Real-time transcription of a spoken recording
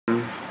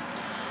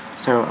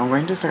So I'm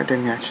going to start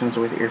doing reactions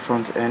with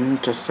earphones in,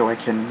 just so I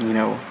can, you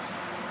know,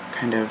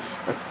 kind of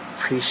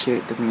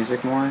appreciate the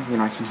music more. You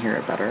know, I can hear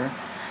it better.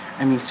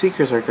 I mean,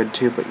 speakers are good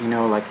too, but you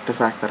know, like the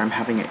fact that I'm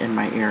having it in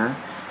my ear,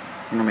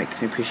 you know, makes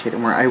me appreciate it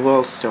more. I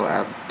will still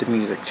add the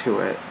music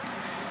to it,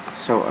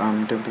 so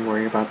don't be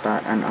worried about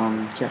that. And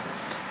yeah,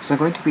 so I'm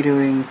going to be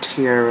doing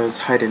T-ara's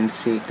Hide and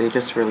Seek. They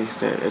just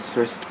released it. It's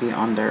supposed to be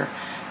on their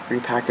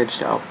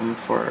repackaged album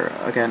for,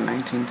 again,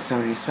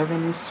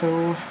 1977,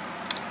 so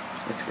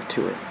let's get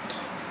to it.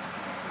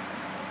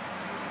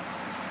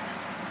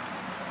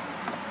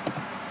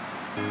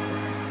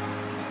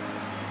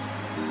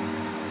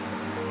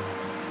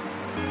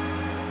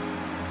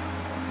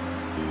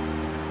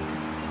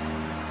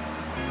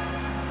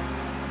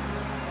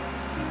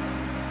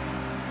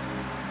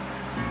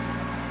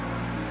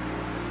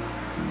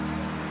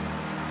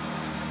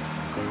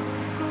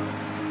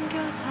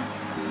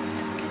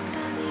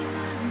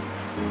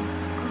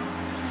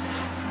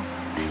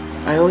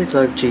 I always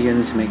love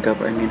Ji-yeon's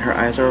makeup. I mean, her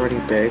eyes are already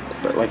big,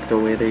 but like the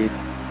way they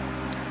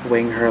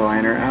wing her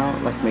liner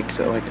out, like makes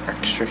it like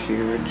extra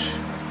huge.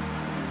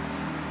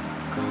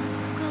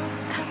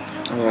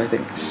 Although I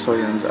think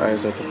So-yeon's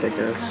eyes are the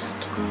biggest.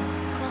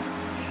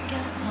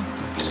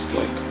 Just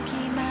like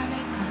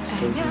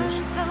so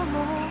huge.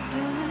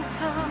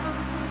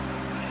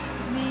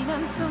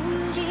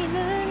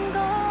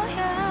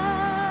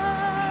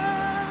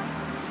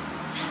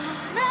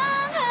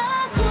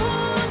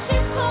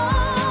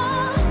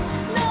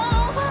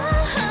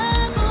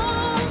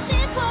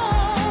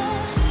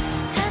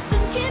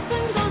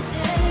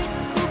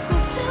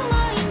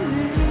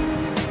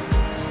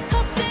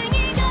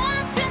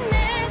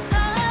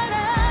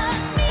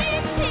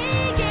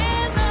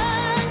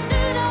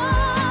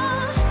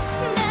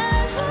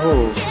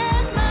 Oh,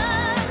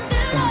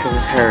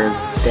 Eun-jung's hair is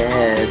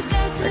dead.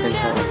 I can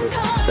tell.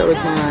 So is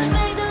mine.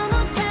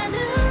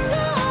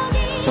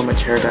 So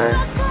much hair dye.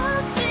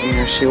 You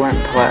know, she went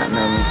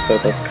platinum, so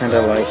that's kind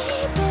of like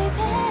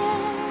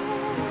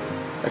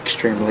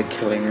extremely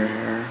killing her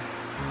hair.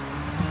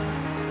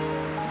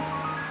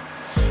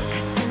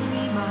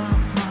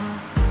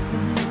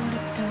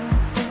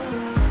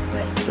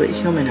 But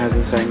Eun-jung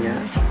hasn't sang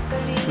yet.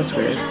 That's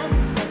weird.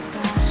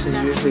 She's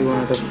usually one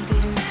of the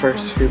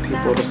first few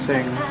people to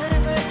sing.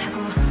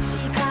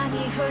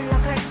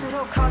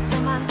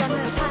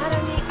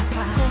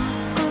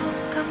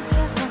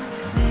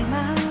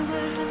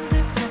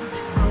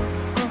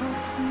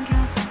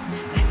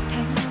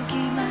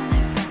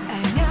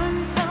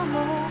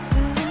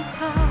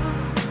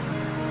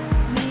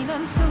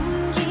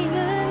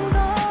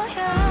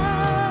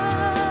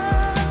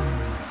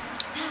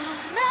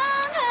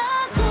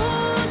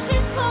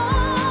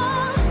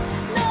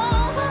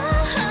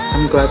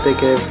 I'm glad they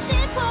give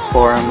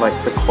Forum like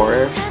the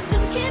chorus,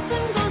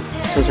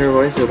 because her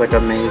voice is like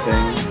amazing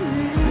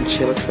and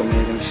she looks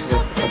amazing. She's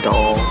like a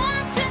doll.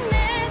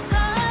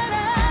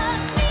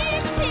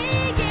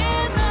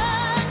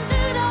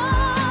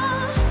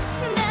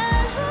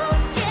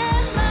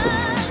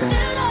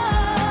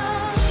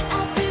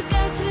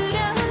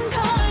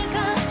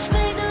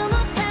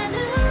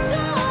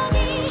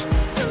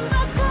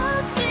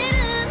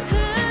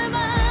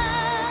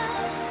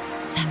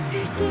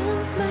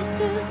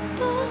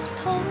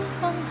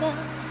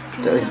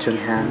 The Eun-jung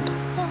hand.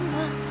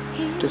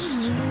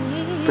 Just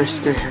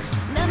frisk your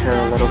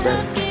hair a little bit.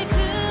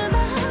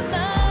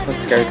 That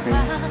scared me.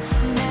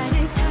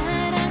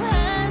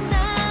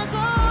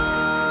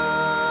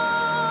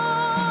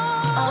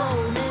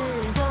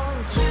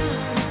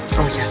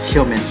 Oh yes,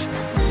 Hyomin.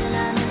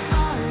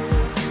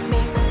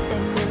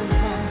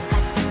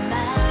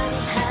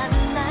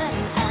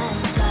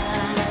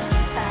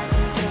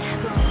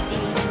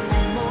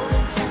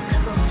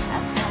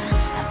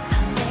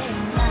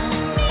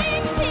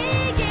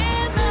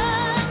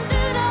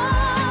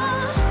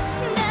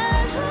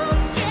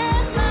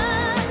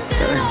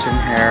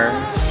 Hair.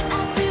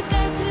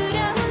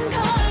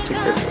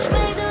 Stupid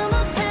rose.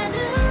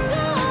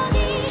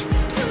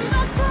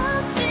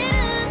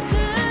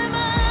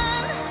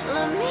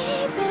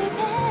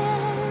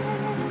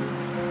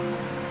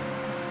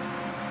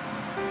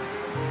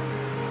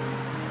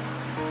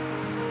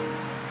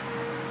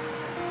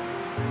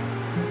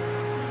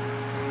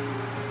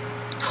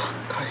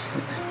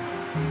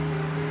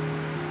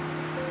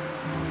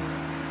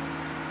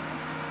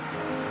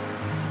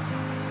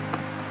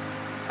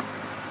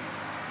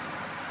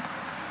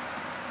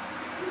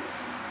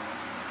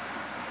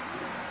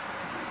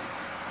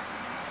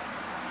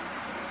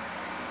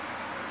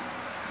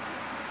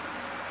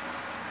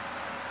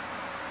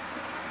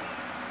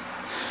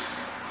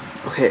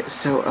 God, okay,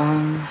 so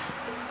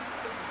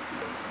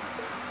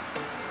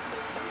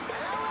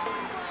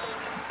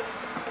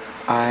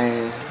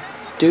I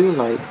do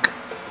like,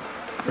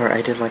 or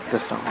I did like the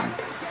song.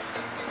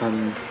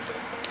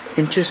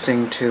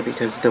 Interesting too,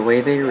 because the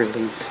way they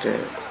released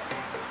it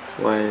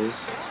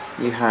was,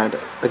 you had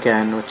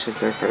Again, which is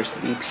their first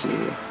EP,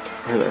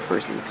 or their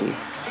first EP.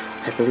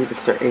 I believe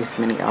it's their 8th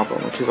mini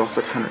album, which is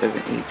also counted as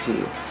an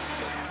EP.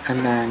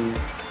 And then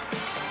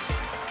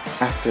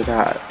after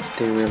that,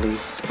 they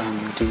released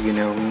Do You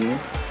Know Me,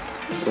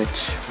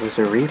 which was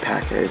a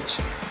repackage,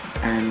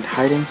 and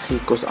Hide and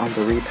Seek was on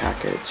the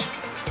repackage,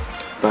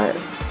 but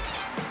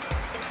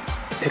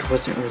it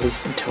wasn't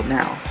released until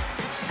now,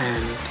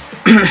 and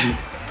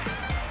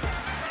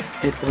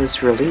it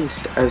was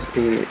released as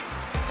the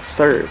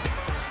third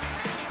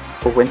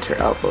winter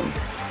album,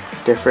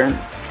 different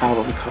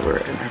album cover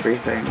and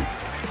everything,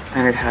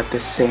 and it had the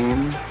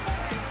same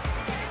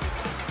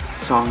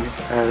songs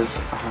as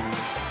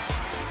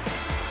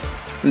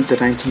the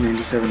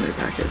 1997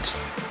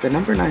 repackage. The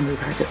number 9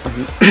 repackage,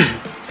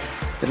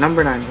 the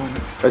number 9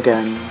 one,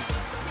 again,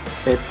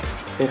 it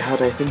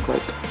had, I think,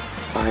 like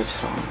 5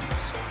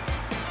 songs.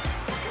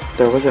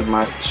 There wasn't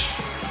much.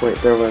 Wait,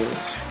 there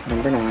was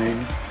number 9,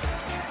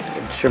 the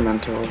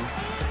instrumental,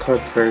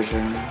 club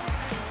version,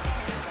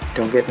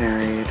 Don't Get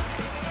Married,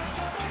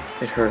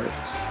 It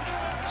Hurts.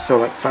 So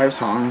like 5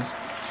 songs,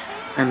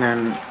 and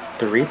then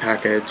the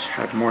repackage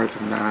had more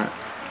than that,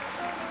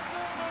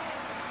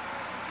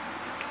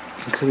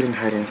 including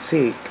Hide and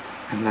Seek,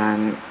 and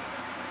then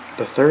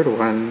the third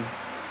one,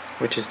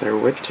 which is their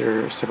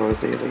winter,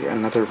 supposedly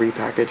another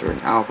repackage or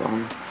an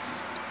album,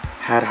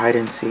 had Hide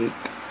and Seek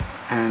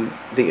and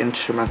the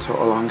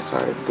instrumental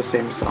alongside the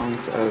same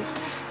songs as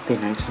the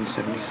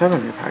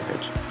 1977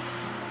 repackage.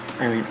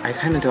 I mean, I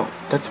kind of don't,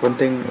 that's one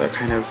thing that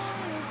kind of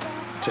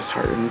just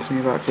heartens me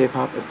about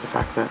K-pop, is the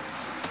fact that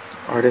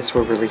artists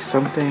will release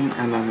something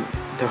and then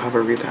they'll have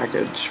a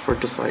repackage for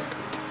just like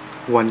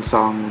one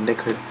song, and they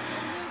could,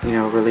 you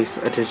know, release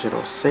a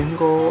digital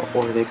single,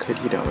 or they could,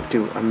 you know,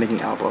 do a mini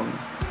album.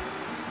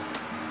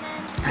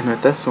 And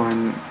with this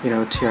one, you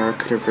know, T-ara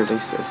could have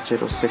released a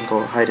digital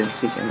single, Hide and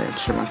Seek, and the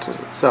instrumentals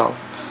itself.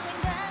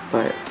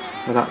 But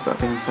without that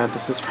being said,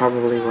 this is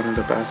probably one of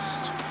the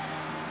best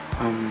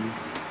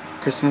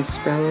Christmas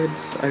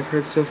ballads I've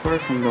heard so far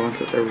from the ones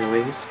that they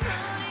released.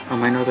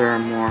 I know there are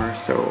more,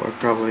 so I'd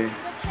probably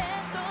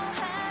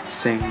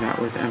sing that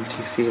with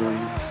Empty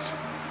Feelings,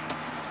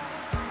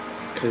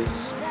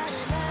 because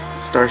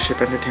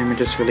Starship Entertainment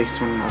just released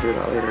one, and I'll do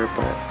that later,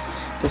 but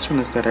this one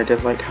is good. I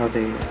did like how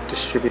they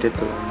distributed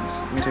the lines.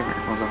 Let me take my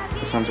headphones off,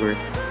 that sounds weird.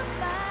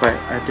 But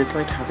I did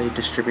like how they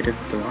distributed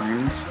the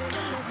lines.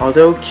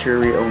 Although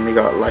Curie only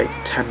got like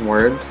 10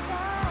 words,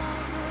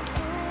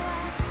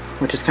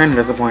 which is kind of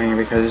disappointing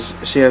because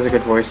she has a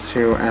good voice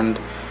too, and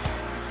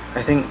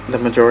I think the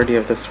majority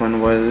of this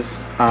one was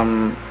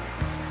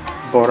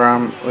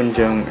Boram,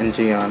 Eun-jung, and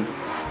Ji-yeon,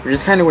 which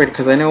is kind of weird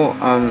because I know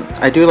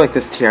I do like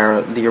this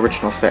T-ara, the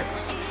original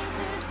 6,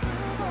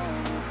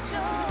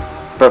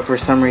 but for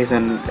some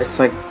reason it's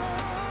like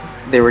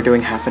they were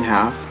doing half and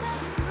half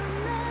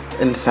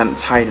in the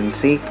sense Hide and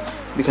Seek,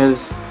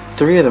 because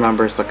 3 of the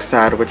members look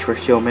sad, which were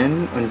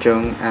Hyomin,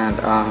 Eun-jung, and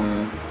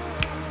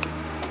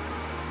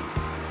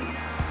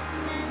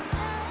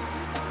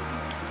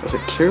was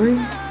it Curie?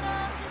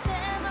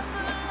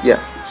 Yeah,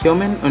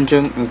 Hyomin,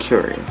 Eun-jung, and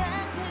Curie,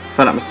 if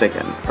I'm not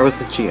mistaken. Or was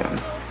it Ji-yeon?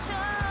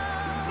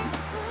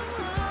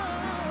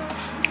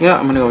 Yeah,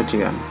 I'm gonna go with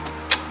Ji-yeon.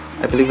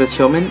 I believe it's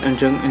Hyomin,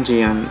 Eun-jung, and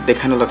Ji-yeon. They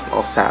kind of look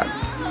all sad,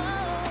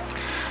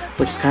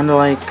 which is kind of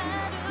like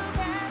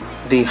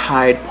the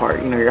hide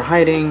part. You know, you're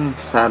hiding,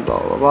 sad, blah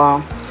blah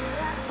blah.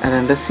 And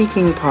then the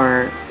seeking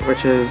part,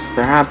 which is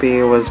they're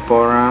happy, was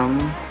Boram,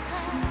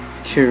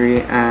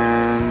 Curie,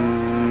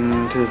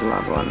 and who's the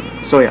last one?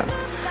 Soyeon.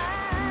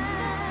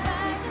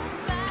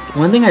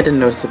 One thing I didn't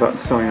notice about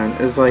Soyeon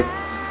is, like,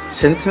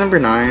 since number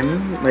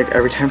 9, like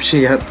every time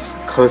she gets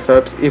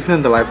close-ups, even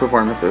in the live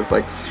performances,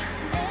 like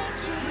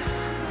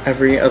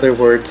every other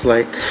word's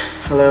like,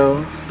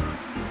 hello,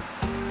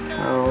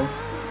 how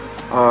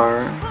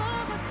are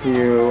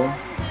you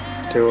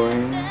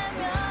doing?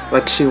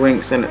 Like, she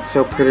winks and it's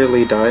so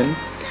prettily done.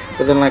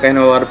 But then, like, I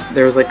know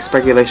there was like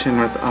speculation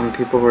with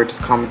people who were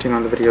just commenting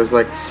on the videos,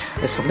 like,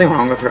 is something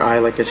wrong with her eye?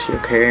 Like, is she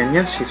okay? And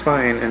yes, she's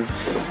fine. And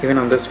even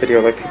on this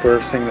video, like, people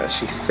were saying that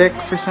she's sick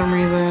for some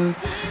reason.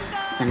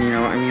 And, you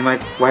know, I mean,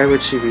 like, why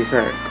would she be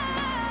sick?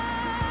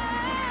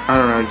 I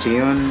don't know.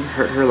 Ji-yeon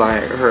hurt her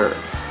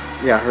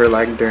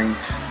leg during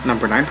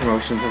number 9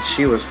 promotions, and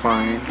she was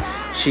fine.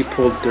 She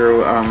pulled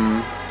through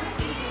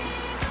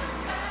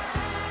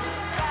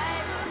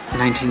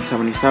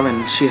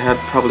 1977. She had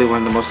probably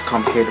one of the most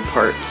complicated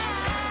parts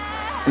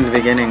in the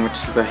beginning, which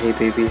is the Hey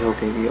Baby, Ho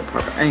Baby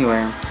part. But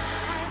anyway,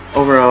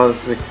 overall,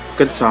 it's a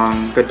good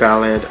song, good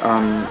ballad.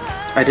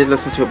 I did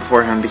listen to it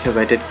beforehand because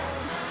I did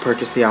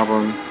purchase the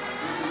album,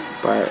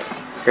 but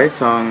great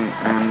song.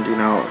 And, you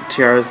know,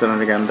 T-ara's done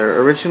it again. They're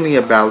originally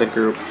a ballad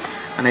group,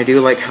 and I do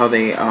like how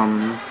they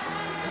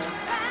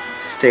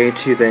stay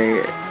to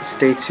their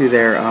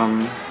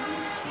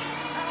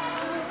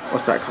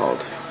what's that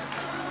called?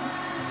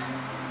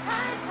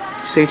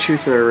 Stay true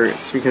to their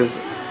roots, because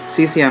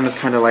CCM is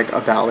kind of like a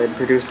ballad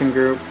producing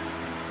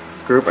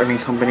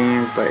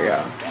company. But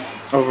yeah,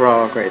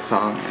 overall, great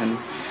song. And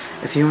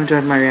if you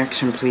enjoyed my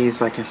reaction, please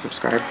like and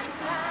subscribe,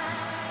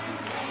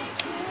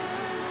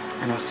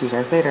 and I'll see you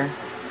guys later.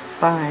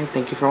 Bye.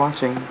 Thank you for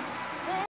watching.